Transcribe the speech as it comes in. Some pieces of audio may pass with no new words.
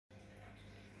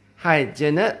Hi,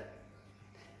 Janet.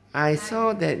 I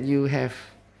saw that you have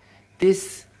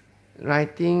this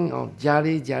writing of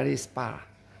Jari Jari Spa.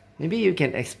 Maybe you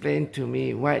can explain to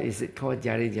me why is it called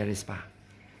Jari Jari Spa?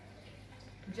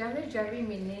 Jari Jari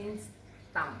means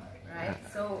thumb, right?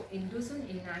 So in Dusun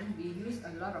Inan, we use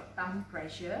a lot of thumb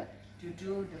pressure to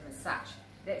do the massage.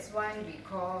 That's why we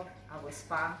call our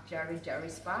spa Jari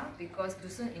Jari Spa, because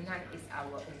Dusun Inan is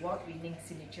our award-winning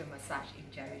signature massage in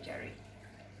Jari Jari.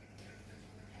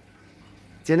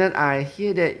 Janet, I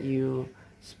hear that you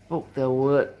spoke the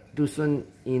word Dusun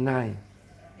Inai.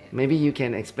 Maybe you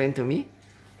can explain to me?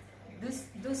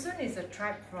 Dusun is a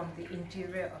tribe from the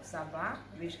interior of Sabah,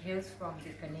 which hails from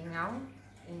the Keningau,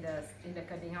 in the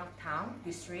Keningau town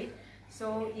district.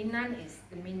 So Inan is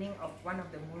the meaning of one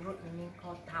of the Murut meaning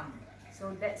called thumb.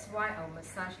 So that's why our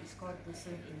massage is called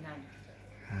Dusun Inan.